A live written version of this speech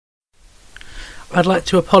I'd like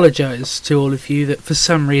to apologise to all of you that for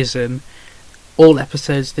some reason, all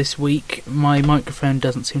episodes this week, my microphone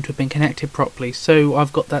doesn't seem to have been connected properly, so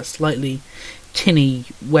I've got that slightly tinny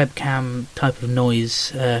webcam type of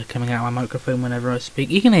noise coming out of my microphone whenever I speak.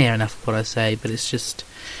 You can hear enough of what I say, but it's just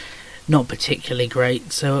not particularly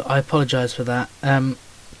great, so I apologise for that. I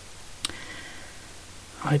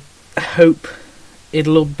hope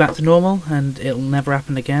it'll all be back to normal and it'll never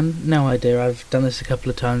happen again. No idea. I've done this a couple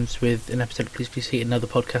of times with an episode of Please Be Seated, another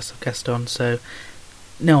podcast I've guest on, so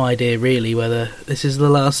no idea really whether this is the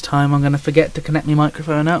last time I'm going to forget to connect my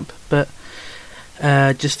microphone up, but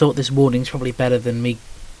just thought this warning's probably better than me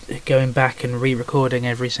going back and re-recording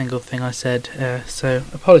every single thing I said, so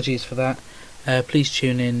apologies for that. Please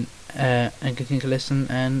tune in and continue to listen,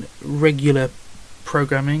 and regular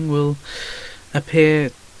programming will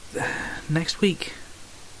appear next week.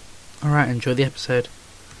 Alright, enjoy the episode.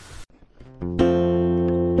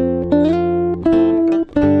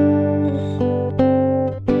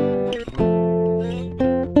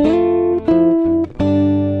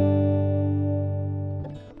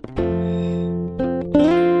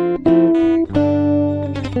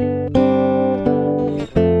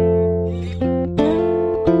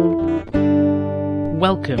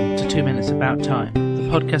 Welcome to 2 Minutes About Time, the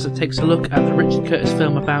podcast that takes a look at the Richard Curtis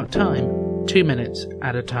film About Time, 2 minutes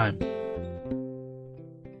at a time.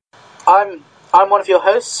 I'm one of your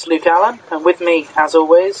hosts, Luke Allen, and with me, as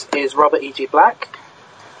always, is Robert E.G. Black.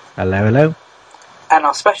 Hello, hello. And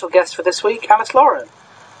our special guest for this week, Alice Lauren.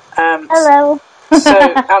 Hello.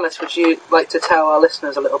 So, Alice, would you like to tell our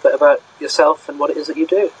listeners a little bit about yourself and what it is that you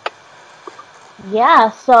do?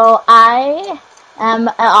 Yeah, so I am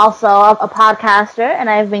also a podcaster, and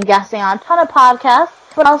I've been guesting on a ton of podcasts,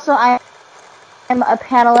 but also I'm a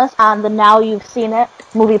panelist on the Now You've Seen It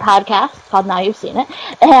movie podcast, called Now You've Seen It,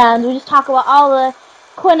 and we just talk about all the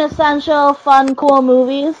quintessential, fun, cool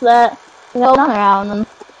movies that go on around, and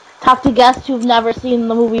talk to guests who've never seen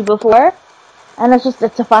the movie before, and it's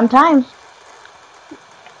a fun time.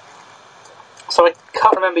 So I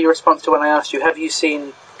can't remember your response to when I asked you, have you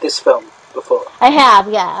seen this film before? I have,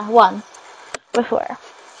 yeah, once before.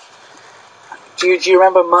 Do you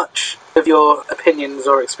remember much of your opinions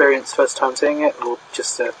or experience first time seeing it, or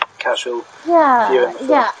just a casual viewing?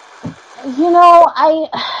 Yeah. You know, I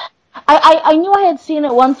knew I had seen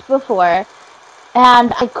it once before,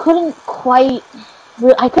 and I couldn't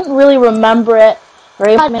really remember it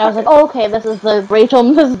very much. I mean, I was like, oh, okay, this is the Rachel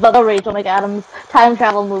McAdams time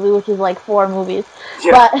travel movie, which is like 4 movies.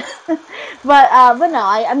 Yeah. But no,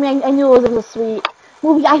 I mean, I knew it was a sweet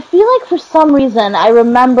movie. I feel like for some reason, I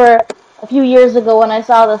remember a few years ago when I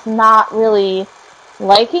saw this not really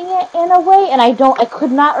liking it in a way, and I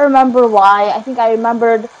could not remember why. I think I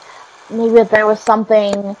remembered maybe that there was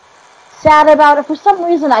something sad about it. For some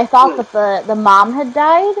reason, I thought that the mom had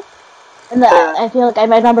died, and I feel like I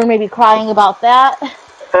remember maybe crying about that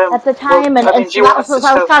at the time, so I was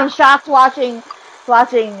kind of shocked watching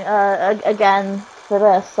again for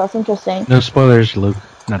this. So it's interesting. No spoilers, Luke.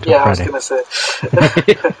 Not till Friday. I was going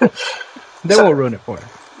to say. They won't ruin it for you.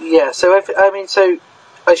 Yeah, so I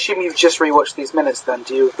assume you've just rewatched these minutes then.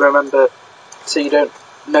 Do you remember, so you don't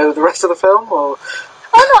know the rest of the film, or?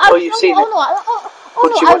 Oh no, you've seen it?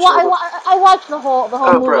 I watched the whole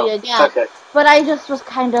movie again. Okay. But I just was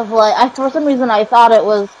kind of like, for some reason I thought it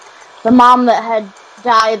was the mom that had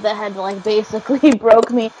died that had like basically broke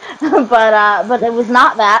me, but it was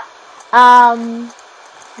not that.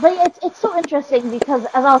 But it's so interesting because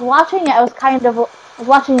as I was watching it, I was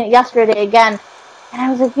watching it yesterday again, and I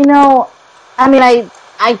was like,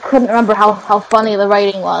 I couldn't remember how funny the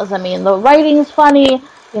writing was. I mean, the writing's funny,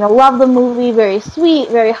 love the movie, very sweet,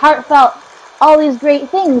 very heartfelt, all these great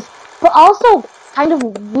things, but also kind of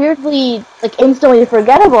weirdly, like, instantly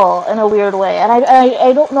forgettable in a weird way, and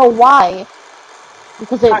I don't know why,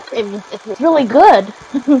 because it's really good.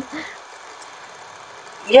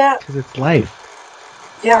 Yeah. Because it's life.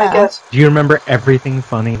 Yeah, I guess. Do you remember everything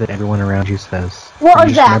funny that everyone around you says? Well, you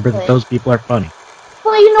exactly. Just remember that those people are funny.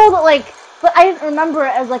 Well, but I didn't remember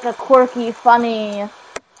it as like a quirky, funny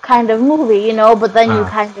kind of movie, but then you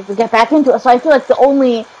kind of get back into it. So I feel like the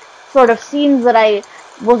only sort of scenes that I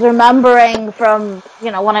was remembering from,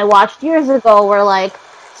 when I watched years ago were like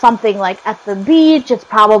something like at the beach. It's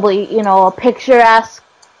probably, a picturesque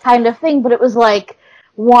kind of thing, but it was like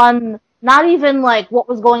not even like what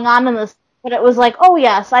was going on in this, but it was like, oh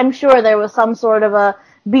yes, I'm sure there was some sort of a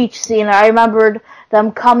beach scene. I remembered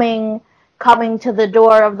them coming to the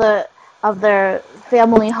door of their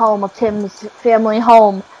family home, of Tim's family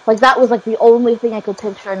home. Like, that was like the only thing I could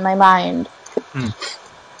picture in my mind.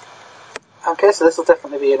 Okay, so this will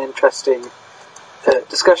definitely be an interesting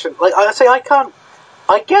discussion. Like I say, I can't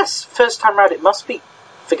I guess first time round it must be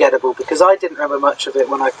forgettable, because I didn't remember much of it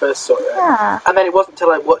when I first saw it. Yeah. And then it wasn't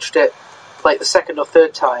until I watched it, like, the second or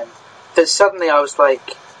third time, that suddenly I was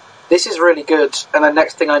like, this is really good, and then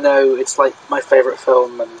next thing I know, it's, like, my favourite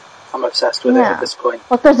film, and I'm obsessed with it at this point.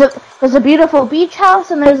 Look, there's a beautiful beach house,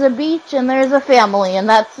 and there's a beach, and there's a family, and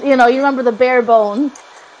that's, you remember the bare bones.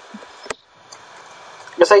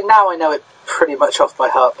 I say, now I know it pretty much off by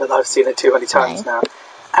heart, but I've seen it too many times now.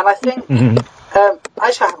 And I think,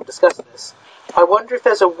 actually I haven't discussed this, I wonder if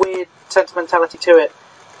there's a weird sentimentality to it,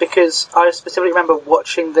 because I specifically remember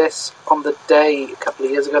watching this on the day a couple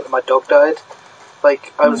of years ago that my dog died.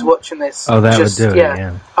 Like, I was watching this... Oh, that would do it,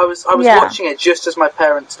 yeah. I was watching it just as my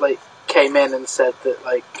parents, like, came in and said that,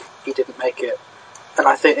 like, he didn't make it. And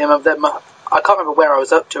I think, I can't remember where I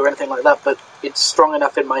was up to or anything like that, but it's strong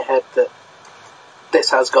enough in my head that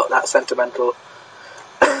this has got that sentimental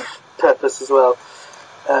purpose as well.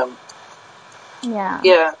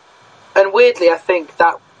 Yeah. And weirdly, I think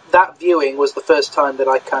that viewing was the first time that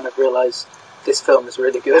I kind of realised this film is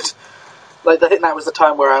really good. Like, I think that was the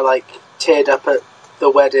time where I, like, teared up at the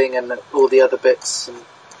wedding and all the other bits, and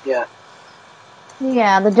yeah.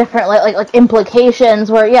 Yeah, the different, like implications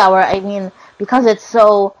where I mean, because it's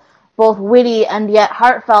so both witty and yet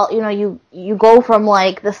heartfelt, you go from,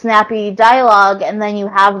 like, the snappy dialogue, and then you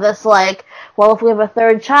have this, like, well, if we have a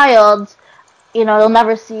third child, you'll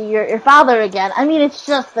never see your father again. I mean, it's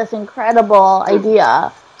just this incredible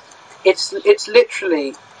idea. It's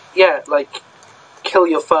literally, like, kill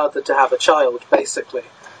your father to have a child, basically.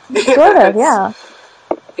 Sort of, yeah.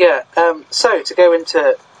 Yeah, so to go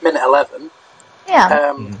into minute 11,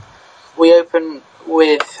 we open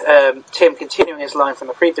with Tim continuing his line from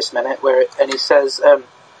the previous minute, and he says,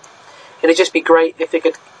 it'd just be great if it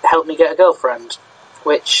could help me get a girlfriend,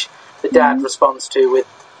 which the dad responds to with,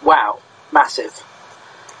 wow, massive.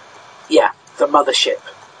 Yeah, the mothership.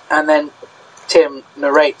 And then Tim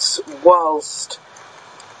narrates, whilst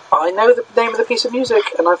I know the name of the piece of music,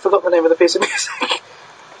 and I forgot the name of the piece of music.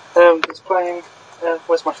 It's playing...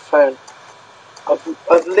 where's my phone? I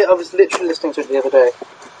was literally listening to it the other day.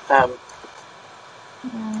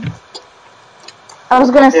 I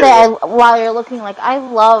was going to say, while you're looking, like, I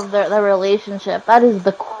love their relationship. That is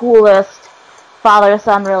the coolest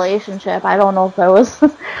father-son relationship. I don't know if there was...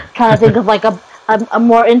 trying to think of, like, a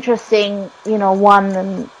more interesting,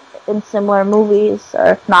 one in similar movies,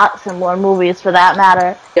 or not similar movies for that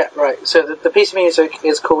matter. Yeah, right. So the piece of music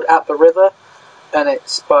is called At the River, and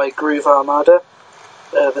it's by Groove Armada,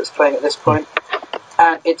 that's playing at this point.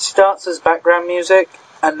 And it starts as background music,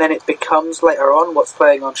 and then it becomes later on what's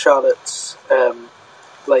playing on Charlotte's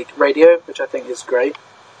radio, which I think is great.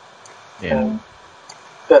 Yeah.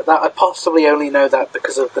 But that I possibly only know that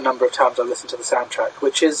because of the number of times I listened to the soundtrack,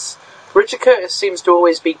 which is... Richard Curtis seems to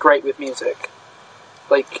always be great with music.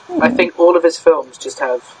 Like, I think all of his films just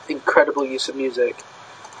have incredible use of music,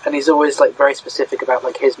 and he's always, like, very specific about,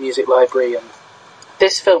 like, his music library, and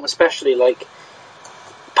this film especially, like,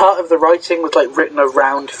 part of the writing was, like, written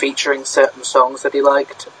around featuring certain songs that he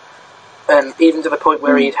liked, and even to the point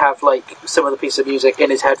where he'd have, like, some of the piece of music in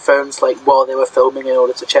his headphones, like, while they were filming in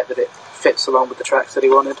order to check that it fits along with the tracks that he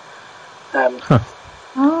wanted.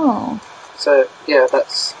 So, yeah,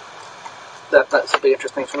 that's a big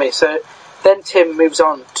interesting for me. So then Tim moves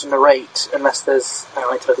on to narrate, unless there's...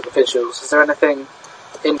 I need to look at the visuals. Is there anything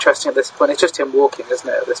interesting at this point? It's just him walking, isn't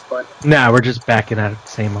it, at this point? Nah, we're just backing out of the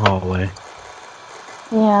same hallway.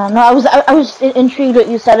 Yeah, no, I was intrigued what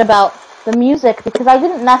you said about the music, because I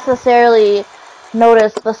didn't necessarily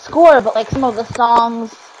notice the score, but, like, some of the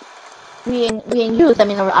songs being used. I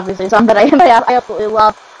mean, there were obviously some that I absolutely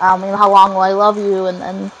love. How long will I love you?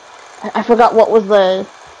 And I forgot what was the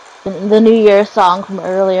New Year's song from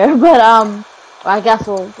earlier, but I guess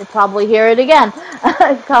we'll probably hear it again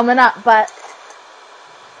coming up. But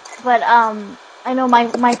I know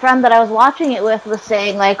my friend that I was watching it with was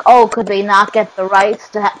saying, like, oh, could they not get the rights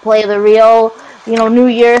to play the real, New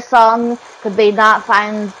Year's song? Could they not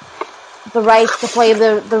find the rights to play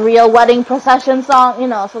the real wedding procession song?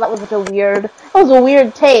 So that was a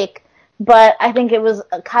weird take, but I think it was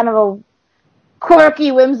a kind of a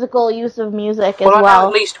quirky, whimsical use of music as well. Well,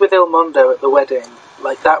 at least with Il Mondo at the wedding,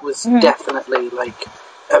 like, that was definitely, like,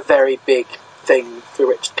 a very big thing for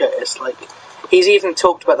Richard Curtis. Like, he's even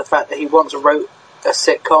talked about the fact that he once wrote a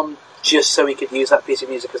sitcom just so he could use that piece of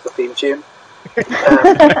music as the theme tune.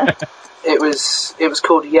 It was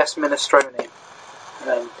called Yes Minestrone.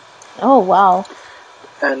 Oh, wow.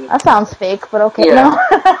 And that sounds fake, but okay. Yeah.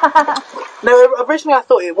 No, originally I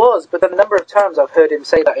thought it was, but then the number of times I've heard him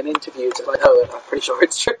say that in interviews, it's like, oh, I'm pretty sure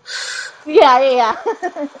it's true. Yeah.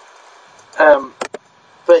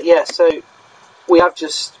 But yeah, so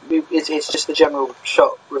it's just the general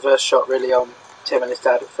shot, reverse shot, really, on Tim and his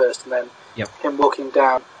dad at first, and then him walking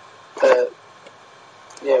down,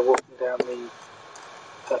 walking down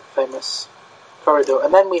that famous corridor,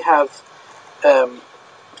 and then we have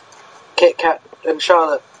Kit Kat and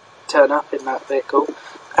Charlotte turn up in that vehicle,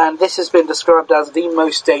 and this has been described as the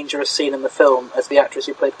most dangerous scene in the film, as the actress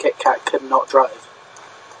who played Kit Kat could not drive.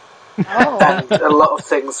 Oh. And a lot of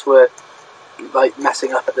things were like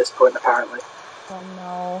messing up at this point, apparently.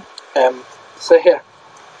 Oh no. So here.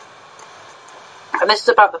 And this is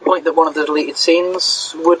about the point that one of the deleted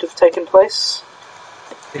scenes would have taken place.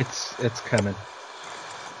 It's coming.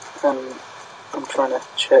 I'm trying to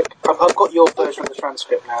check. I've got your version of the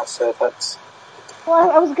transcript now, so that's...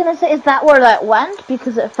 Well, I was gonna say, is that where that went?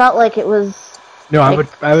 Because it felt like it was... No,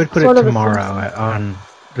 like, I would put it tomorrow on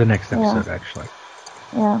the next episode, actually.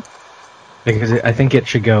 Yeah. Because I think it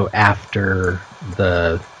should go after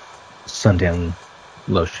the sundown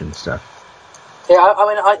lotion stuff. Yeah, I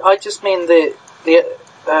mean, I just mean the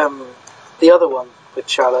other one with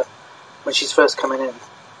Charlotte when she's first coming in.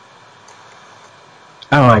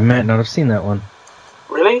 Oh, I might not have seen that one.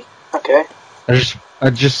 Really? Okay. I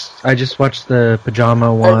just watched the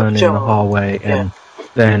pajama one in the hallway, and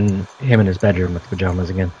then him in his bedroom with pajamas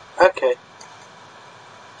again. Okay.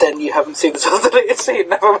 Then you haven't seen this other deleted scene.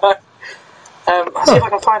 Never mind. I'll see if I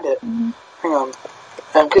can find it. Mm-hmm. Hang on.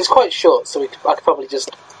 Because it's quite short, so I could probably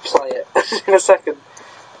just play it in a second.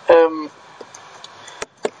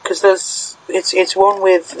 Because it's one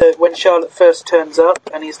with when Charlotte first turns up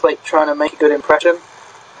and he's like trying to make a good impression,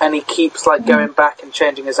 and he keeps like going back and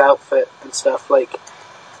changing his outfit and stuff. Like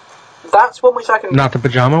that's one which I can. Not the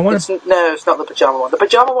pajama one. No, it's not the pajama one. The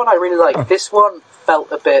pajama one I really like. Oh. This one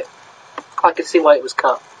felt a bit. I could see why it was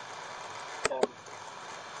cut.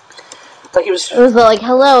 Like it was like,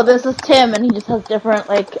 hello, this is Tim, and he just has different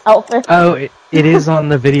like outfits. Oh, it is on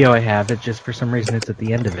the video I have. It just for some reason it's at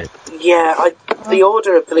the end of it. Yeah, the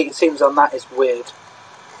order of deleted scenes on that is weird,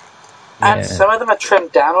 and some of them are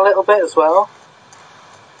trimmed down a little bit as well,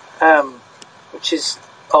 which is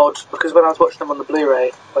odd because when I was watching them on the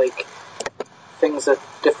Blu-ray, like things are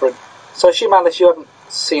different. So I assume, Alice, you haven't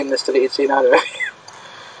seen this deleted scene either.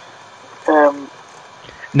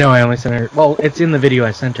 No, I only sent her... Well, it's in the video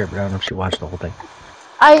I sent her, but I don't know if she watched the whole thing.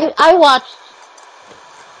 I watched...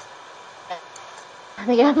 I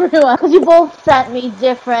think everyone... Because you both sent me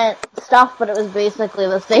different stuff, but it was basically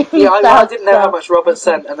the same stuff. Yeah, I didn't know how much Robert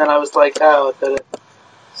sent, and then I was like, oh, I'd better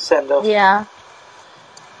send off. Yeah.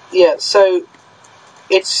 Yeah, so...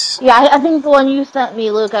 It's... Yeah, I think the one you sent me,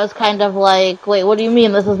 Luke, I was kind of like, wait, what do you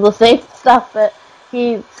mean this is the same stuff that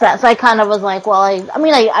he sent? So I kind of was like, well, I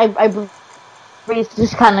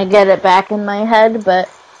just kind of get it back in my head, but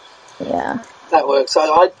yeah, that works.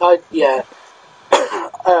 I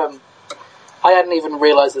hadn't even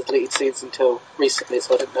realised the deleted scenes until recently,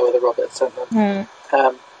 so I didn't know whether Robert had sent them.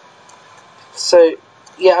 So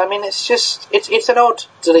yeah, I mean, it's an odd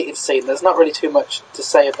deleted scene. There's not really too much to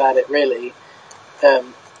say about it, really.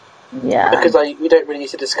 Because we don't really need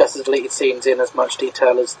to discuss the deleted scenes in as much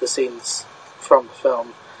detail as the scenes from the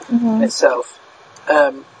film itself.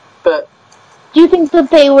 But do you think that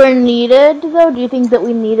they were needed, though? Do you think that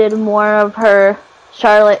we needed more of her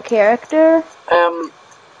Charlotte character? I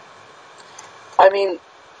mean,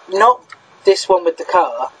 not this one with the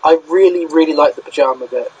car. I really, really like the pajama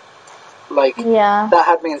bit. Like, that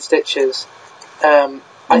had me in stitches. I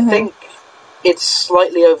think it's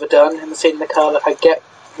slightly overdone in the scene in the car. Like, I get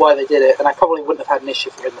why they did it, and I probably wouldn't have had an issue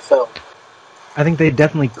for it in the film. I think they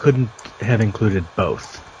definitely couldn't have included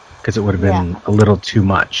both, because it would have been a little too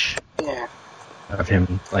much. Yeah. Of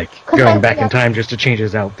him, like, going back in time just to change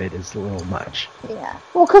his outfit is a little much. Yeah.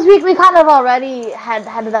 Well, because we kind of already had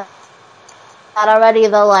that already,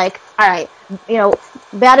 though, like, alright,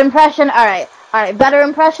 bad impression, alright, better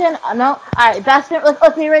impression, no, alright, best,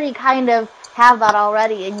 like, we already kind of have that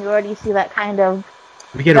already, and you already see that kind of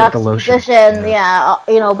we get it with the lotion.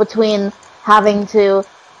 Between having to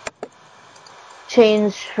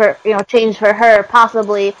change for her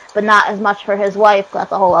possibly, but not as much for his wife.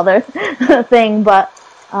 That's a whole other thing. But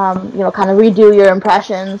kind of redo your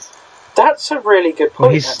impressions. That's a really good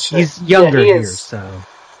point. Well, he's younger here, so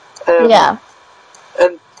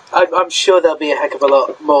and I'm sure there'll be a heck of a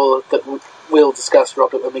lot more that we'll discuss,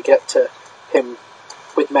 Robert, when we get to him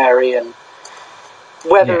with Mary and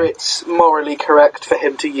whether it's morally correct for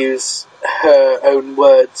him to use her own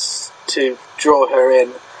words to draw her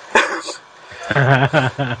in.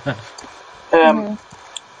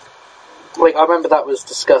 Like, I remember that was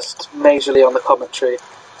discussed majorly on the commentary,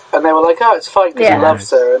 and they were like, oh, it's fine because he loves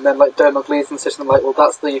her, and then like Donald Gleason says something like, well,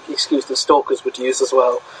 that's the excuse that stalkers would use as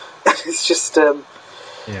well. It's just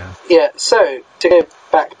yeah. So to go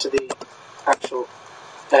back to the actual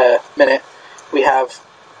minute, we have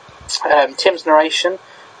Tim's narration.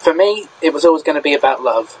 For me, it was always going to be about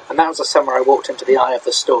love, and that was the summer I walked into the eye of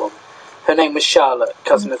the storm. Her name was Charlotte,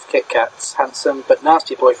 cousin of Kit Kat's handsome but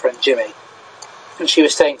nasty boyfriend Jimmy, and she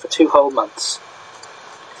was staying for 2 whole months.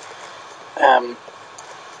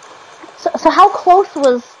 So how close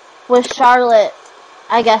was Charlotte,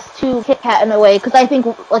 I guess, to Kit Kat in a way? Because I think,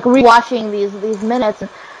 like, rewatching these minutes and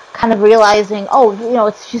kind of realizing,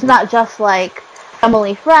 she's not just like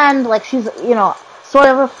family friend, like she's, sort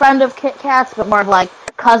of a friend of Kit Kat's, but more of like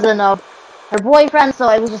cousin of her boyfriend. So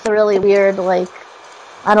it was just a really weird, like,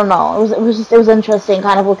 I don't know. It was interesting,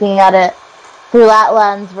 kind of looking at it through that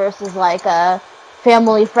lens versus like a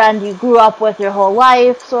family friend you grew up with your whole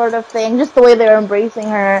life, sort of thing. Just the way they were embracing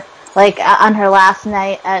her, like on her last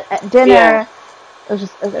night at dinner. Yeah. It was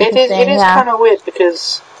interesting. It is kind of weird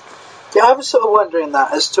because I was sort of wondering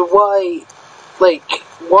that as to why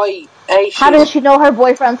how does she know her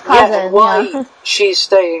boyfriend's cousin? Yeah, why she's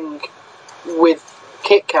staying with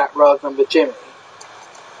Kit Kat rather than with Jimmy.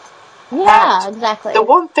 Yeah, exactly. The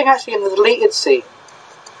one thing actually in the deleted scene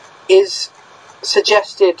is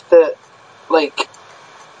suggested that, like,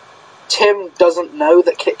 Tim doesn't know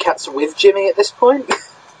that Kit Kat's with Jimmy at this point.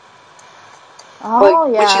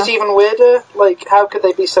 Which is even weirder. Like, how could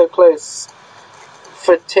they be so close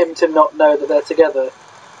for Tim to not know that they're together?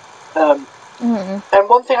 And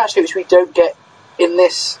one thing actually which we don't get in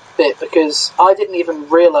this bit, because I didn't even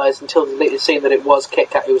realise until the deleted scene that it was Kit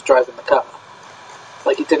Kat who was driving the car.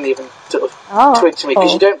 Like, it didn't even sort of twig to me,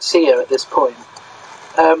 because you don't see her at this point.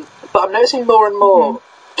 But I'm noticing more and more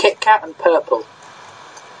Kit Kat and purple.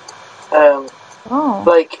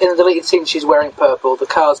 Like, in the deleted scene she's wearing purple, the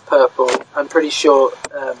car's purple. I'm pretty sure,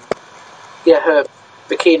 her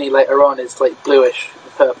bikini later on is, like, bluish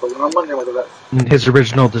and purple, and I'm wondering whether that's... His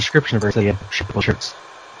original description of her said he had purple shirts.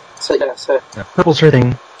 So, purple's her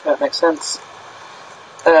thing. That makes sense.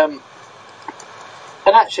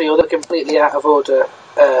 And actually, although completely out of order,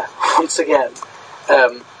 once again,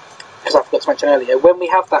 because I forgot to mention earlier, when we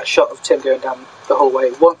have that shot of Tim going down the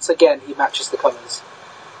hallway, once again he matches the colours.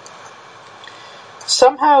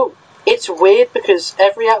 Somehow, it's weird because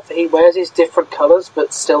every outfit he wears is different colours,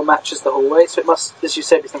 but still matches the hallway, so it must, as you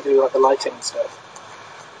said, be something to do with like, the lighting and stuff.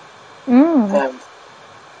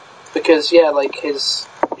 Because, like, his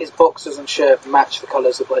boxers and shirt match the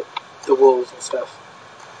colours of, like, the walls and stuff.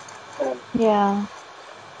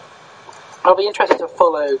 I'll be interested to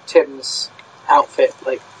follow Tim's outfit,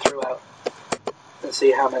 like, throughout, and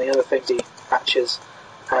see how many other things he matches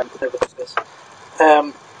over this.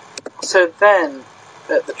 So then,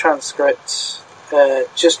 at the transcript,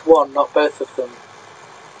 just one, not both of them,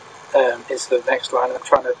 is the next line. I'm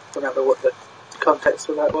trying to remember what the context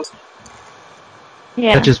of that was.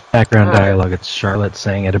 Yeah. That's just background dialogue. It's Charlotte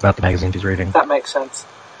saying it about the magazine she's reading. That makes sense.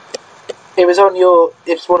 It was one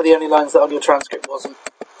of the only lines that on your transcript wasn't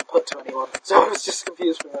put to anyone, so I was just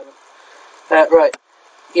confused for a moment. Right.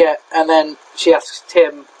 Yeah, and then she asks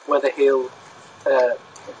Tim whether he'll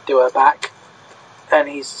do her back, and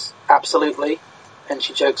he's absolutely, and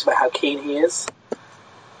she jokes about how keen he is.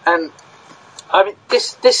 And I mean,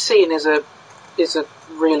 this scene is a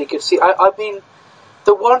really good scene. I mean,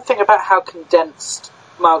 the one thing about how condensed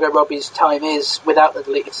Margot Robbie's time is without the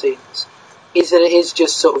deleted scenes is that it is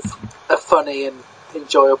just sort of a funny and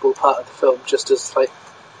enjoyable part of the film, just as like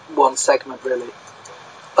one segment really.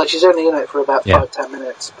 Like, she's only in it for about 5-10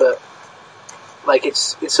 minutes, but like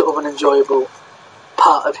it's sort of an enjoyable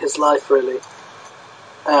part of his life really.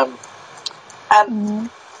 And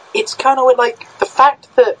it's kind of like the fact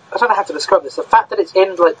that, I don't know how to describe this, the fact that it's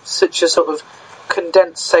in like such a sort of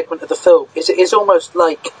condensed segment of the film is almost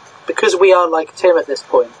like, because we are like Tim at this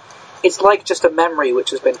point, it's like just a memory which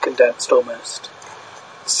has been condensed almost.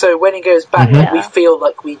 So when he goes back, we feel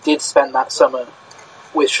like we did spend that summer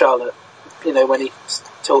with Charlotte, you know, when he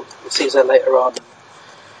sees her later on.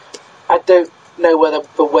 I don't know whether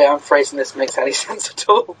the way I'm phrasing this makes any sense at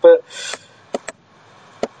all, but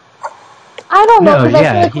I don't know.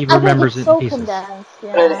 He remembers it in pieces. Condensed,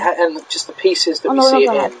 and just the pieces that we see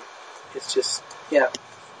it in, it's just,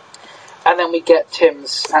 And then we get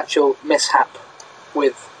Tim's actual mishap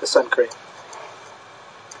with the sun cream.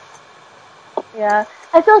 Yeah,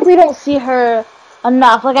 I feel like we don't see her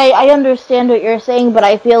enough. Like, I understand what you're saying, but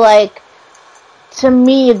I feel like, to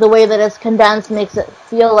me, the way that it's condensed makes it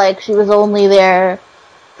feel like she was only there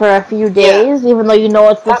for a few days, even though you know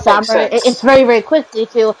it's the summer. It's very, very quickly,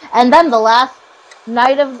 too. And then the last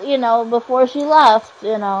night of, before she left,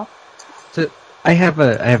 So, I have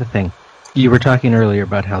a thing. You were talking earlier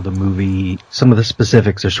about how the movie, some of the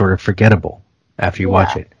specifics are sort of forgettable after you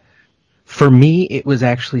watch it. For me, it was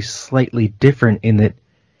actually slightly different in that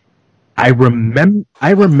I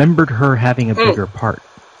remembered her having a bigger part.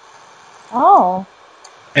 Oh.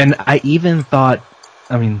 And I even thought,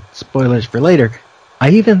 I mean, spoilers for later,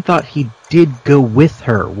 I even thought he did go with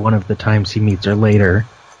her one of the times he meets her later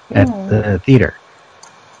at the theater.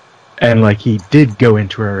 And, like, he did go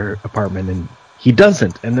into her apartment, and he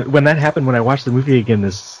doesn't. And when that happened, when I watched the movie again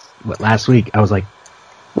last week, I was like,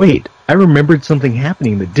 wait, I remembered something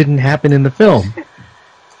happening that didn't happen in the film.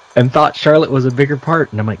 And thought Charlotte was a bigger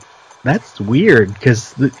part. And I'm like, that's weird,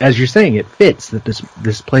 because, as you're saying, it fits that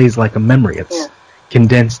this plays like a memory. It's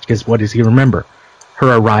condensed, because what does he remember?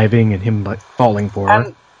 Her arriving and him, like, falling for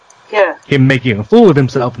her. Him making a fool of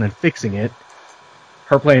himself and then fixing it.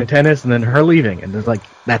 Her playing tennis and then her leaving. And it's like,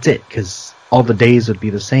 that's it, because all the days would be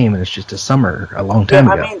the same, and it's just a summer a long time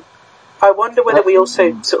ago. I mean, I wonder whether we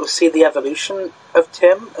also sort of see the evolution of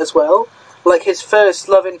Tim as well. Like, his first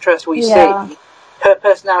love interest we see, her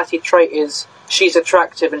personality trait is she's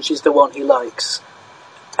attractive and she's the one he likes.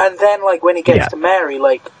 And then, like, when he gets to Mary,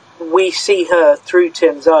 like, we see her through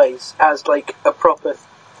Tim's eyes as, like, a proper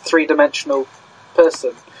three-dimensional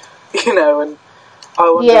person. You know, and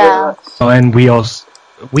I wonder whether that's... Oh,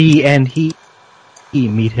 and he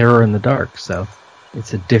meet her in the dark, so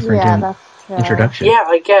it's a different introduction. Yeah,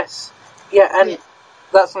 I guess. Yeah, and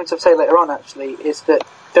that's something to say later on, actually, is that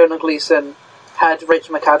Donald Gleeson had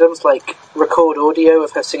Rachel McAdams, like, record audio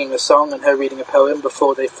of her singing a song and her reading a poem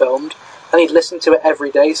before they filmed, and he'd listen to it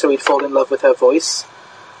every day so he'd fall in love with her voice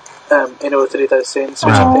in order to do those scenes,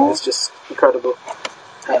 which I think is just incredible.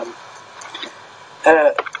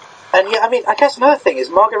 And yeah, I mean, I guess another thing is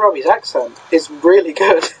Margot Robbie's accent is really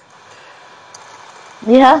good.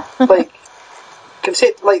 Yeah. Like, this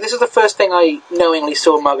is the first thing I knowingly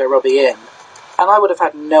saw Margot Robbie in, and I would have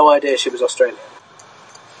had no idea she was Australian.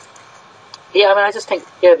 Yeah, I mean, I just think,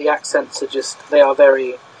 the accents are they are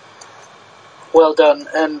very well done,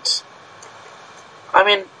 and, I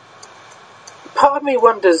mean, part of me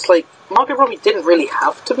wonders, like, Margot Robbie didn't really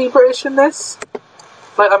have to be British in this.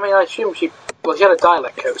 Like, I mean, I assume she had a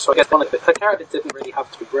dialect coach, so I guess her character didn't really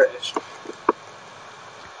have to be British.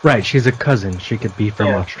 Right, she's a cousin. She could be from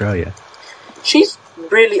Australia. She's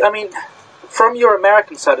really, I mean, from your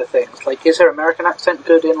American side of things, like, is her American accent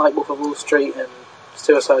good in, like, Wolf of Wall Street and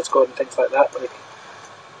Suicide Squad and things like that? Like,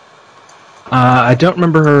 I don't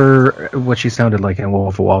remember what she sounded like in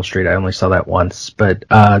Wolf of Wall Street. I only saw that once. But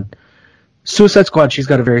Suicide Squad, she's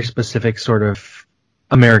got a very specific sort of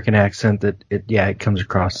American accent that, it comes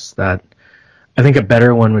across that. I think a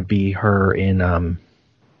better one would be her in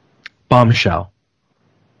Bombshell.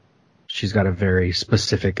 She's got a very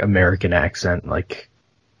specific American accent, like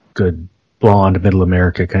good blonde, middle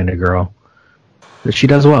America kind of girl. But she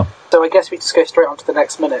does well. So I guess we just go straight on to the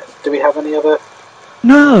next minute. Do we have any other...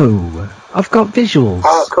 No! I've got visuals.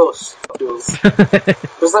 Oh, of course. Visuals.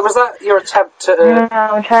 was that your attempt to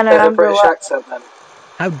I'm trying to a British accent, then?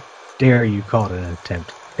 How dare you call it an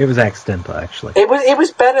attempt? It was accidental, actually. It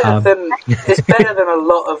was better than... It's better than a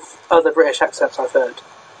lot of other British accents I've heard.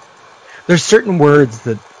 There's certain words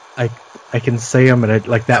that I can say them, and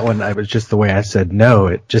like that one, I was just the way I said no.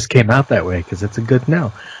 It just came out that way, because it's a good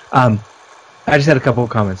no. I just had a couple of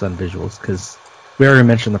comments on visuals, because we already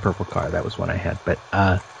mentioned the purple car. That was one I had. But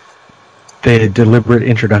the deliberate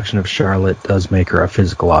introduction of Charlotte does make her a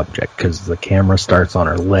physical object, because the camera starts on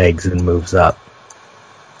her legs and moves up.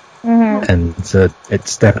 Mm-hmm. And so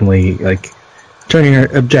it's definitely, like, turning her,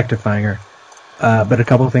 objectifying her. But a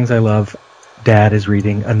couple of things I love. Dad is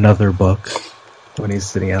reading another book when he's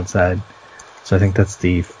sitting outside. So I think that's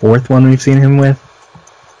the fourth one we've seen him with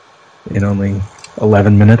in only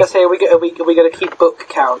 11 minutes. I guess, are we going to keep book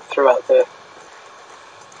count throughout the...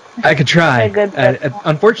 I could try.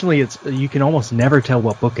 Unfortunately, you can almost never tell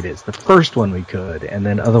what book it is. The first one we could, and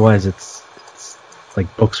then otherwise it's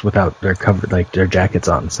like books without their cover, like their jackets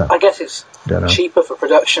on. So I guess it's cheaper for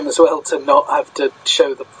production as well to not have to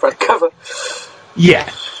show the front cover. Yeah.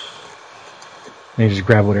 You just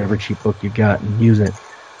grab whatever cheap book you got and use it.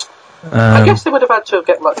 I guess they would have had to have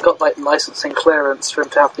got licensing clearance for him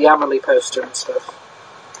to have the Amelie poster and stuff.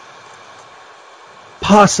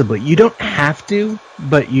 Possibly. You don't have to,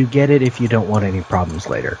 but you get it if you don't want any problems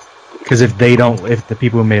later. Because if the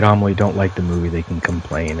people who made Amelie don't like the movie, they can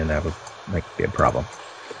complain, and that would be a problem.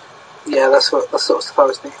 Yeah, that's sort of stuff I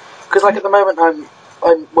was thinking. Because at the moment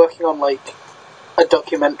I'm working on a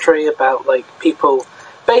documentary about people.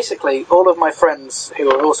 Basically, all of my friends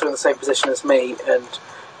who are also in the same position as me and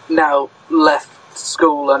now left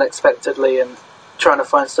school unexpectedly and trying to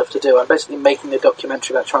find stuff to do. I'm basically making a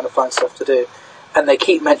documentary about trying to find stuff to do. And they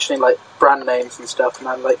keep mentioning, like, brand names and stuff, and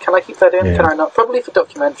I'm like, can I keep that in? Yeah. Can I not? Probably for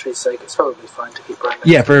documentary's sake, it's probably fine to keep brand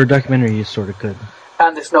names. Yeah, for a documentary, you sort of could.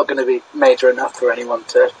 And it's not going to be major enough for anyone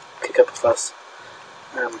to kick up a fuss.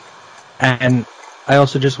 And I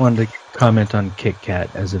also just wanted to comment on Kit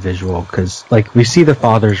Kat as a visual, because, like, we see the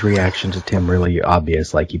father's reaction to Tim really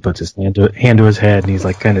obvious. Like, he puts his hand to his head, and he's,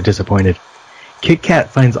 like, kind of disappointed. Kit Kat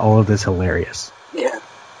finds all of this hilarious. Yeah.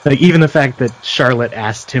 Like, even the fact that Charlotte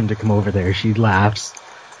asked him to come over there, she laughs.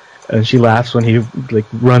 And she laughs when he, like,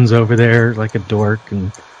 runs over there like a dork,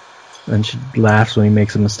 and she laughs when he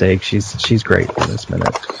makes a mistake. She's great in this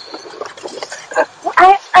minute.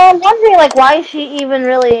 I'm wondering, like, why she even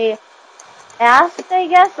really asked, I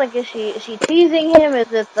guess? Like, is she teasing him?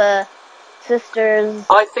 Is it the sisters?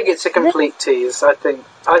 I think it's a complete tease. I think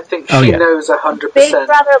she knows 100%. Big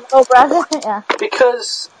brother, little brother? Yeah.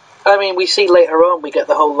 Because, I mean, we see later on, we get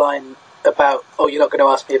the whole line about, oh, you're not going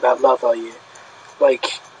to ask me about love, are you?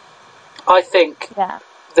 Like, I think that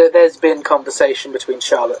there's been conversation between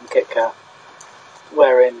Charlotte and Kit Kat,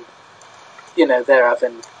 wherein, you know, they're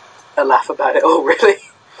having a laugh about it all, really.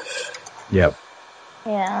 Yep.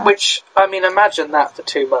 Yeah. Which, I mean, imagine that for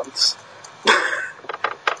 2 months.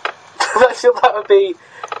 I feel that would be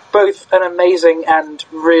both an amazing and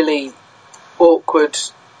really awkward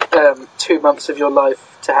 2 months of your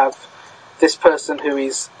life to have this person who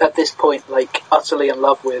is, at this point, like, utterly in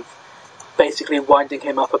love with, basically winding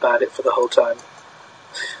him up about it for the whole time.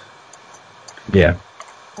 Yeah.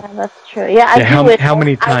 Yeah, that's true. Yeah, how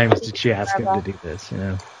many times did she ask him to do this, you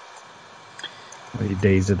know? How many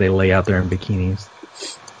days did they lay out there in bikinis?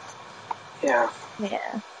 Yeah.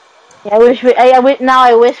 Yeah. Yeah,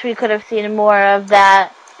 I wish we could have seen more of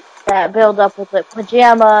that build up with the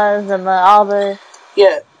pajamas and all the.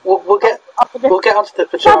 Yeah, we'll get onto the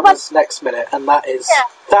pajamas next minute, and that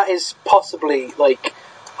is possibly, like,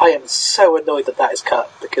 I am so annoyed that is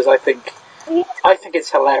cut, because I think it's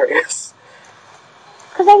hilarious.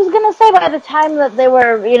 Because I was gonna say, by the time that they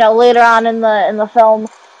were, you know, later on in the film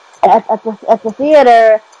at the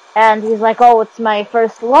theater. And he's like, oh, it's my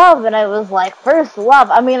first love. And I was like, first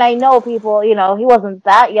love? I mean, I know people, you know, he wasn't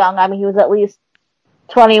that young. I mean, he was at least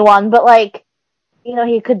 21. But, like, you know,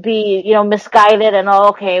 he could be, you know, misguided and, oh,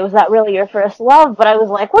 okay, was that really your first love? But I was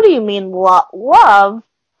like, what do you mean, love?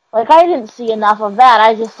 Like, I didn't see enough of that.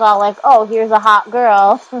 I just saw, like, oh, here's a hot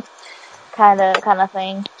girl kind of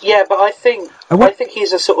thing. Yeah, but I think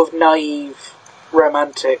he's a sort of naive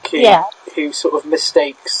romantic who sort of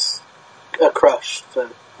mistakes a crush for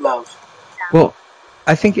love. Well,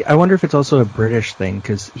 I wonder if it's also a British thing,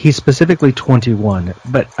 because he's specifically 21,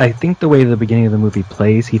 but I think the way the beginning of the movie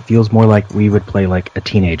plays, he feels more like we would play like a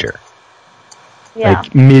teenager. Yeah.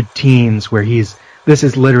 Like mid-teens, where this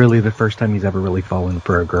is literally the first time he's ever really fallen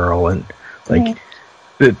for a girl, and like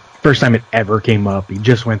the first time it ever came up. He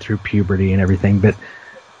just went through puberty and everything, but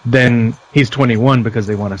then he's 21 because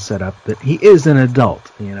they want to set up that he is an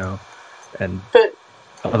adult, you know, but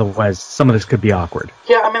otherwise, some of this could be awkward.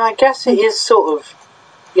 Yeah, I mean, I guess it is sort of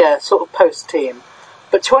post-teen.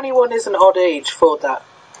 But 21 is an odd age for that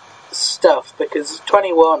stuff, because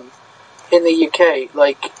 21 in the UK,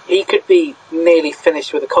 like, he could be nearly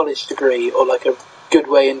finished with a college degree, or, like, a good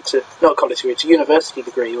way into, not a college degree, it's a university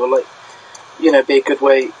degree, or, like, you know, be a good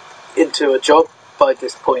way into a job by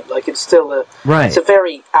this point. Like, it's still it's a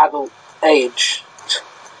very adult age.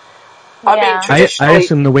 I mean, traditionally, I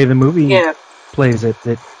assume the way the movie plays it,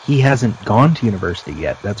 that he hasn't gone to university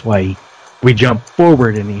yet. That's why we jump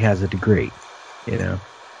forward and he has a degree, you know.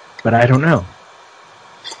 But I don't know.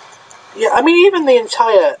 Yeah, I mean, even the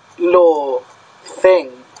entire law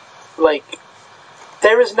thing, like,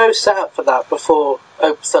 there is no setup for that before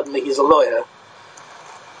suddenly he's a lawyer.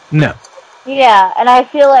 No. Yeah, and I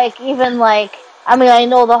feel like even, like, I mean, I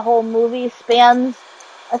know the whole movie spans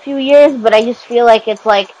a few years, but I just feel like it's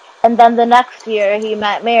like, and then the next year he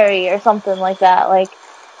met Mary or something like that, like.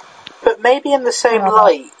 But maybe in the same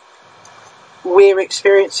light, we're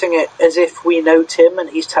experiencing it as if we know Tim and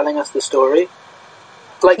he's telling us the story.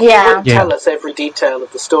 Like, he won't tell us every detail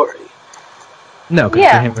of the story. No,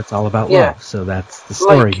 because for him it's all about love, so that's the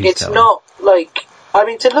story he's telling. It's not, like, I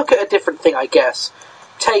mean, to look at a different thing, I guess,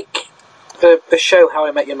 take the show How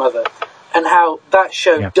I Met Your Mother, and how that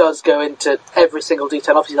show does go into every single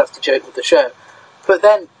detail. Obviously, that's the joke with the show. But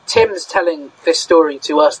then Tim's telling this story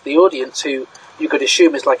to us, the audience, who you could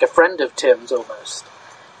assume is like a friend of Tim's almost.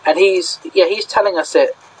 And he's telling us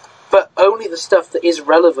it, but only the stuff that is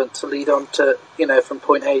relevant to lead on to, you know, from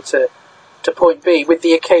point A to point B, with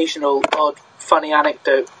the occasional odd, funny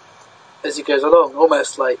anecdote as he goes along,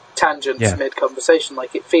 almost like tangents mid-conversation.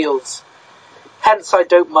 Like, it feels hence I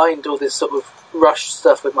don't mind all this sort of rushed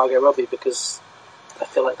stuff with Margot Robbie, because I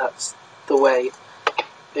feel like that's the way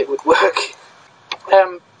it would work.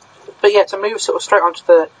 But yeah, to move sort of straight on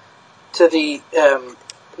to the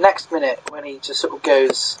next minute, when he just sort of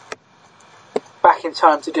goes back in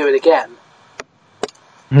time to do it again.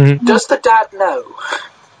 Mm-hmm. Does the dad know?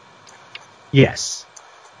 Yes.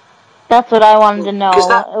 That's what I wanted to know. It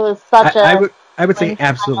was such I would say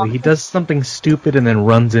absolutely. He does something stupid and then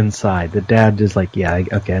runs inside. The dad is like, yeah,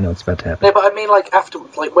 okay, I know it's about to happen. No, but I mean, like,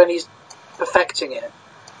 afterwards, like, when he's perfecting it,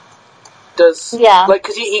 does... Yeah. Like,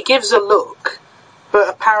 because he gives a look, but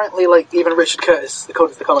apparently, like, even Richard Curtis,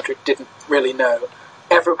 according to the commentary, didn't really know.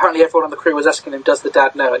 Apparently everyone on the crew was asking him, does the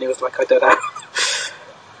dad know? And he was like, I don't know.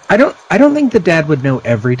 I don't think the dad would know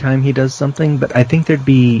every time he does something, but I think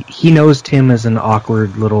he knows Tim as an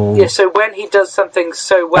awkward little... Yeah, so when he does something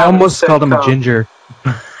so well... I almost called him a ginger.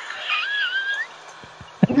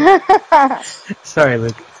 Sorry,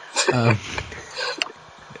 Luke.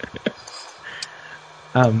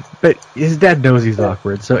 But his dad knows he's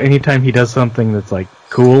awkward, so anytime he does something that's, like,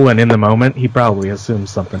 cool and in the moment, he probably assumes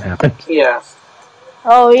something happened. Yeah.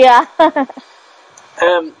 Oh, yeah.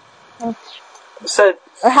 So...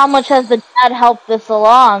 Or how much has the dad helped this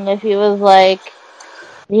along if he was like,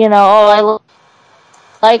 I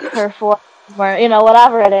like her for,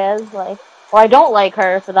 whatever it is, like, or I don't like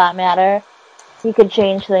her for that matter. He could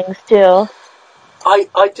change things too.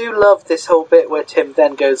 I do love this whole bit where Tim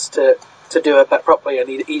then goes to do it back properly, and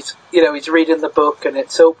he's reading the book, and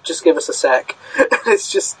it's just give us a sec.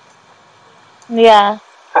 It's just, yeah.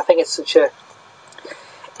 I think it's such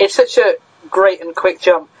a great and quick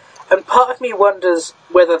jump. And part of me wonders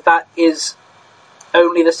whether that is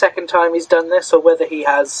only the second time he's done this, or whether he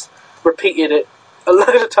has repeated it a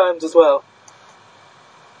load of times as well.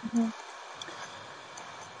 Mm-hmm.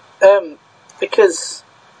 Because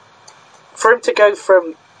for him to go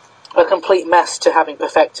from a complete mess to having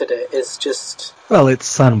perfected it is just... Well, it's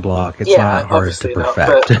sunblock. It's not hard to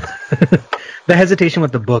perfect. Not, but... The hesitation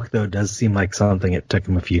with the book, though, does seem like something it took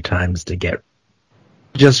him a few times to get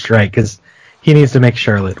just right, because... He needs to make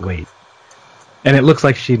Charlotte wait. And it looks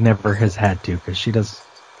like she never has had to, because she does,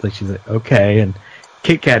 like, she's like, okay, and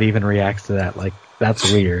Kit Kat even reacts to that, like,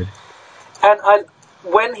 that's weird. And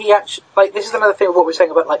when he actually, like, this is another thing of what we're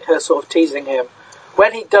saying about, like, her sort of teasing him.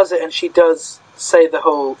 When he does it and she does say the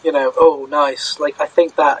whole, oh, nice, like, I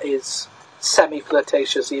think that is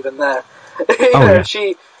semi-flirtatious even there. Yeah.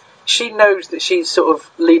 She knows that she's sort of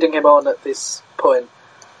leading him on at this point.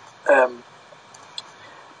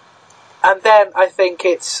 And then I think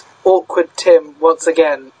it's awkward Tim once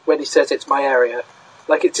again when he says it's my area.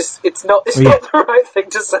 Like, it's not the right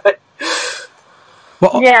thing to say.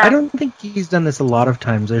 Well, yeah. I don't think he's done this a lot of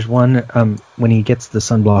times. There's one when he gets the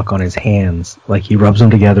sunblock on his hands, like he rubs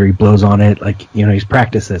them together, he blows on it, like, he's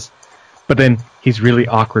practiced this. But then he's really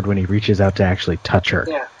awkward when he reaches out to actually touch her.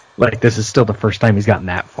 Yeah. Like, this is still the first time he's gotten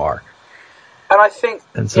that far. And I think...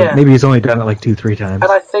 And so maybe he's only done it like 2-3 times.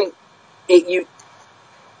 And I think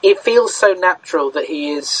it feels so natural that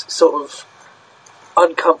he is sort of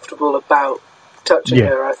uncomfortable about touching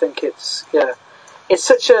her. I think it's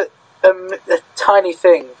such a tiny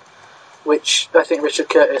thing, which I think Richard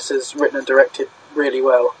Curtis has written and directed really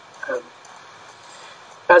well.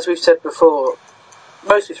 As we've said before,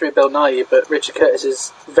 mostly through Bill Nighy, but Richard Curtis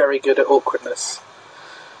is very good at awkwardness.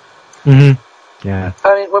 Mm-hmm. Yeah.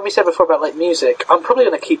 I mean, when we said before about, like, music, I'm probably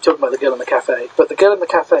going to keep talking about The Girl in the Cafe, but The Girl in the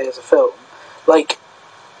Cafe as a film, like...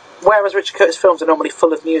 Whereas Richard Curtis films are normally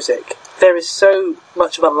full of music, there is so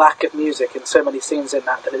much of a lack of music in so many scenes in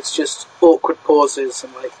that it's just awkward pauses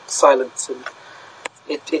and, like, silence, and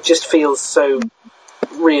it just feels so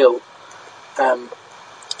real.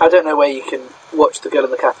 I don't know where you can watch The Girl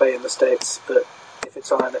in the Cafe in the States, but if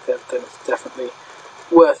it's on anything, then it's definitely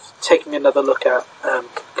worth taking another look at,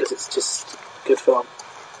 because it's just a good film.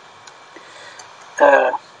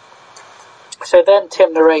 So then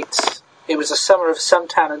Tim narrates... It was a summer of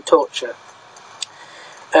suntan and torture.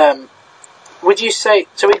 Would you say...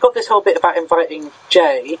 So we've got this whole bit about inviting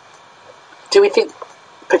Jay. Do we think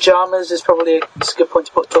pyjamas is probably a good point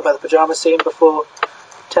to talk about the pyjama scene before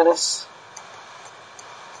tennis?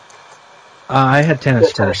 I had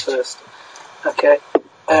tennis first. Okay.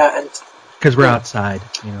 Because we're outside.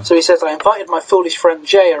 So he says, I invited my foolish friend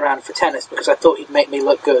Jay around for tennis because I thought he'd make me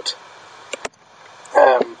look good.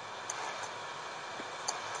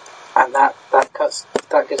 And that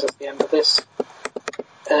gives us the end of this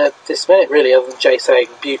minute, really, other than Jay saying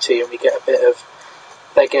beauty, and we get a bit of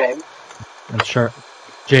their game. I'm sure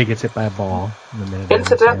Jay gets hit by a ball in the minute.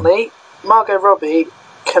 Incidentally, Margot Robbie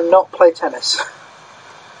cannot play tennis.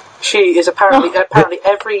 She is apparently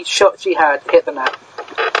every shot she had hit the net.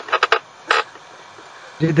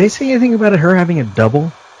 Did they say anything about her having a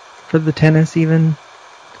double for the tennis even?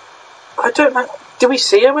 I don't know. Did we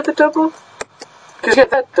see her with a double? Because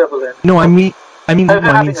get that double in. No, I mean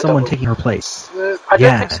someone taking her place. I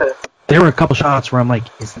don't think so. There were a couple shots where I'm like,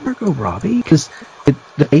 is that Margot Robbie? Because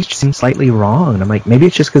the face seems slightly wrong, and I'm like, maybe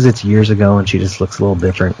it's just because it's years ago and she just looks a little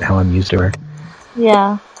different how I'm used to her.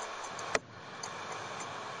 Yeah.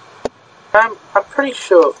 I'm pretty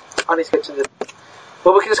sure I need to get to the...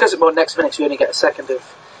 Well, we can discuss it more next minute, so you only get a second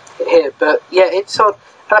of it here. But, yeah, it's odd.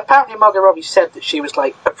 And apparently Margot Robbie said that she was,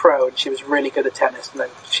 like, a pro and she was really good at tennis, and then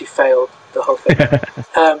she failed the whole thing.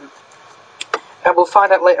 And we'll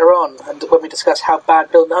find out later on, and when we discuss how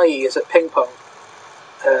bad Bill Nighy is at ping pong.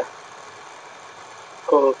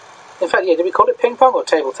 Or, in fact, yeah, did we call it ping pong or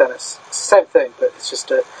table tennis? It's the same thing, but it's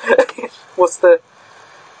just what's the...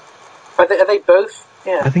 Are they both?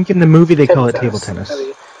 Yeah. I think in the movie they call it table tennis.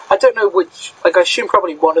 I don't know which... Like, I assume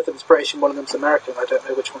probably one of them's British and one of them's American. I don't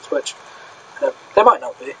know which one's which. They might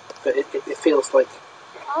not be, but it feels like...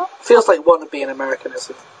 Feels like one would be an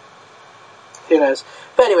Americanism. Who knows?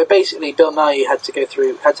 But anyway, basically, Bill Nighy had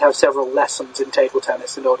to have several lessons in table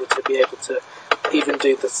tennis in order to be able to even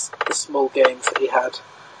do the small games that he had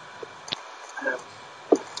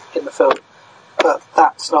in the film. But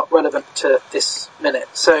that's not relevant to this minute.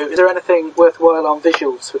 So, is there anything worthwhile on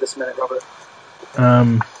visuals for this minute, Robert?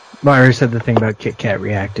 Well, I already said the thing about Kit Kat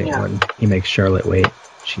reacting when he makes Charlotte wait.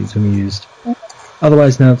 She's amused.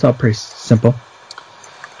 Otherwise, no, it's all pretty simple.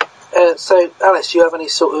 So, Alice, do you have any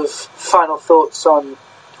sort of final thoughts on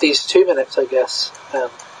these 2 minutes, I guess?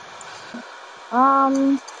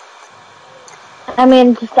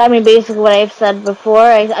 Basically what I've said before.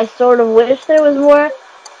 I sort of wish there was more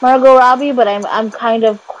Margot Robbie, but I'm kind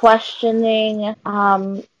of questioning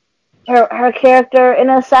her character in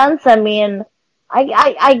a sense. I mean,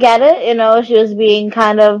 I get it, you know, she was being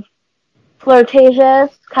kind of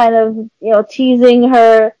flirtatious, kind of, you know, teasing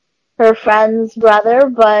her friend's brother,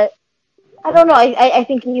 but I don't know, I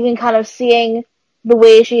think even kind of seeing the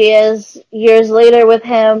way she is years later with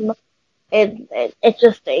him,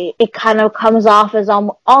 it kind of comes off as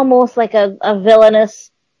almost like a villainous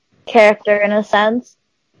character in a sense.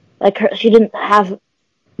 Like she didn't have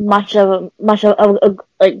much of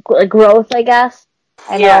a growth, I guess.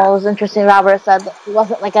 I know it was interesting. Robert said that she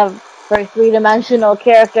wasn't like a very three-dimensional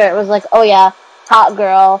character. It was like, oh yeah, hot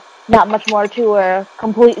girl, not much more to her,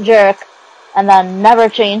 complete jerk, and then never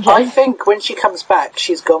changes. I think when she comes back,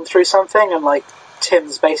 she's gone through something, and like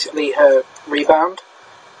Tim's basically her rebound.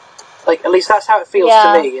 Like, at least that's how it feels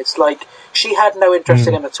to me. It's like she had no interest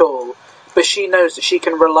in him at all, but she knows that she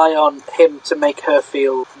can rely on him to make her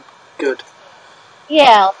feel good.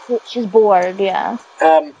 Yeah, she's bored, yeah.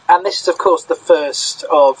 And this is, of course, the first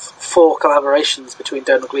of 4 collaborations between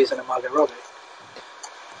Domhnall Gleeson and Margot Robbie.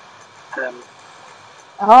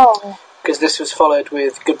 Because this was followed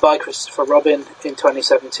with Goodbye Christopher Robin in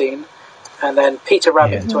 2017, and then Peter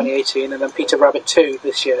Rabbit in 2018, and then Peter Rabbit 2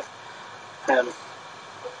 this year. Have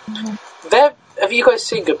you guys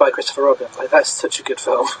seen Goodbye Christopher Robin? Like, that's such a good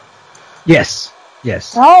film. Yes.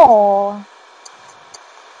 Oh.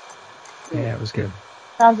 Yeah, it was good.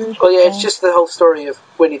 Sounds interesting. Well, yeah, it's just the whole story of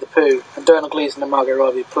Winnie the Pooh, and Domhnall Gleeson and Margot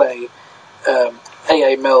Robbie play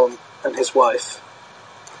A.A. Milne and his wife,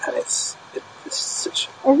 and it's such...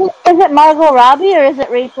 Is it Margot Robbie or is it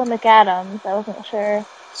Rachel McAdams? I wasn't sure.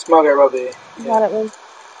 It's Margot Robbie. I thought it was... Is it?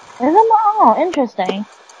 Oh, interesting.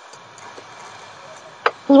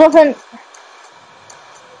 Wasn't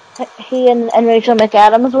he and Rachel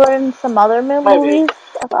McAdams were in some other movies?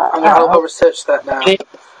 I'll research that now.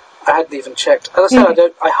 I hadn't even checked. As I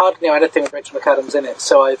said, I hardly know anything with Rachel McAdams in it,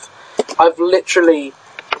 so I've literally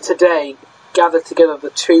today gathered together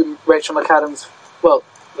the 3 Rachel McAdams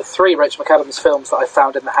films that I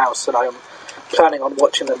found in the house, and I am planning on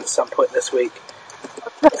watching them at some point this week.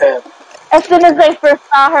 As soon as I first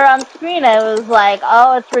saw her on screen, I was like,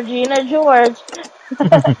 oh, it's Regina George.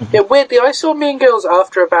 Yeah, weirdly, I saw Mean Girls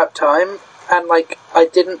after About Time, and like I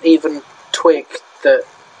didn't even twig that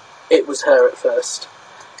it was her at first.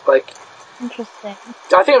 Like, interesting.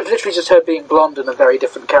 I think it was literally just her being blonde and a very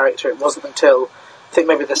different character. It wasn't until I think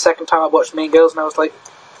maybe the second time I watched Mean Girls, and I was like,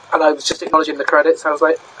 and I was just acknowledging the credits, and I was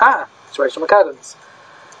like, it's Rachel McAdams.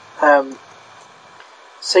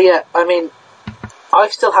 So yeah, I mean, I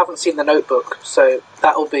still haven't seen The Notebook, so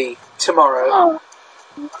that'll be tomorrow.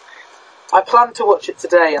 I planned to watch it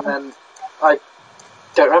today, and then I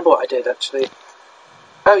don't remember what I did, actually.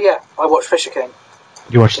 Oh, yeah, I watched Fisher King.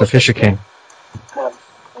 You watched The Fisher King?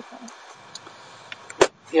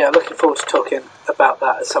 Yeah, looking forward to talking about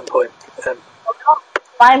that at some point.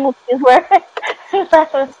 my movies were that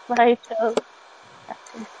was my shows.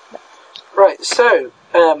 Right, so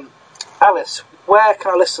Alice, where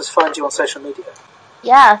can our listeners find you on social media?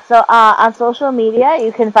 Yeah, so on social media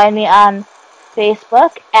you can find me on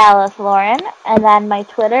Facebook, Alice Lauren, and then my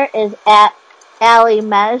Twitter is at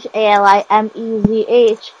AliMezh,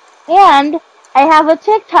 ALIMEZH, and I have a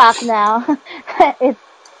TikTok now. It's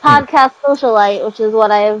Podcast Socialite, which is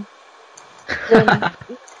what I've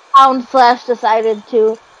decided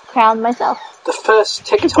to crown myself. The first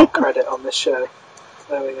TikTok credit on this show.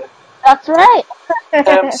 There we go. That's right.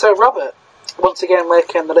 So, Robert, once again, where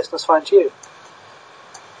can the listeners find you?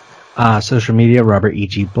 Social media, Robert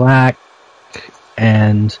E.G. Black,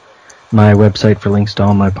 and my website for links to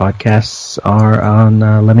all my podcasts are on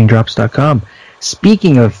lemmingdrops.com.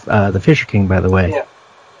 Speaking of The Fisher King, by the way,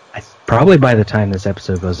 probably by the time this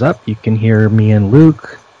episode goes up, you can hear me and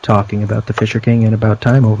Luke talking about The Fisher King and About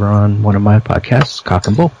Time over on one of my podcasts, Cock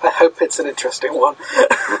and Bull. I hope it's an interesting one.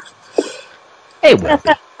 It will be.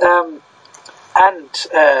 And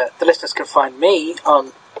the listeners can find me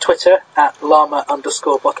on Twitter at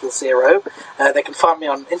llama_bottle0. They can find me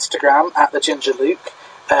on Instagram at thegingerluke.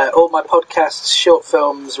 All my podcasts, short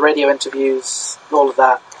films, radio interviews, all of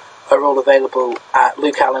that are all available at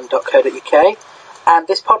lukeallen.co.uk. And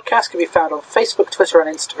this podcast can be found on Facebook, Twitter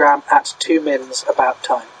and Instagram at 2 Mins About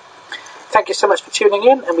Time. Thank you so much for tuning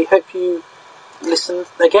in, and we hope you listen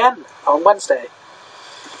again on Wednesday.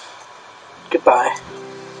 Goodbye.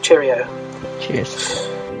 Cheerio. Cheers.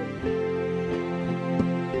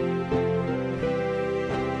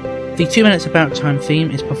 The 2 Minutes About Time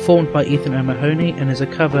theme is performed by Ethan O'Mahony and is a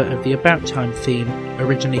cover of the About Time theme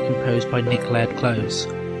originally composed by Nick Laird-Close.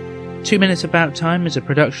 2 Minutes About Time is a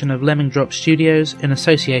production of Lemming Drop Studios in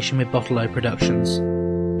association with Bottle O Productions.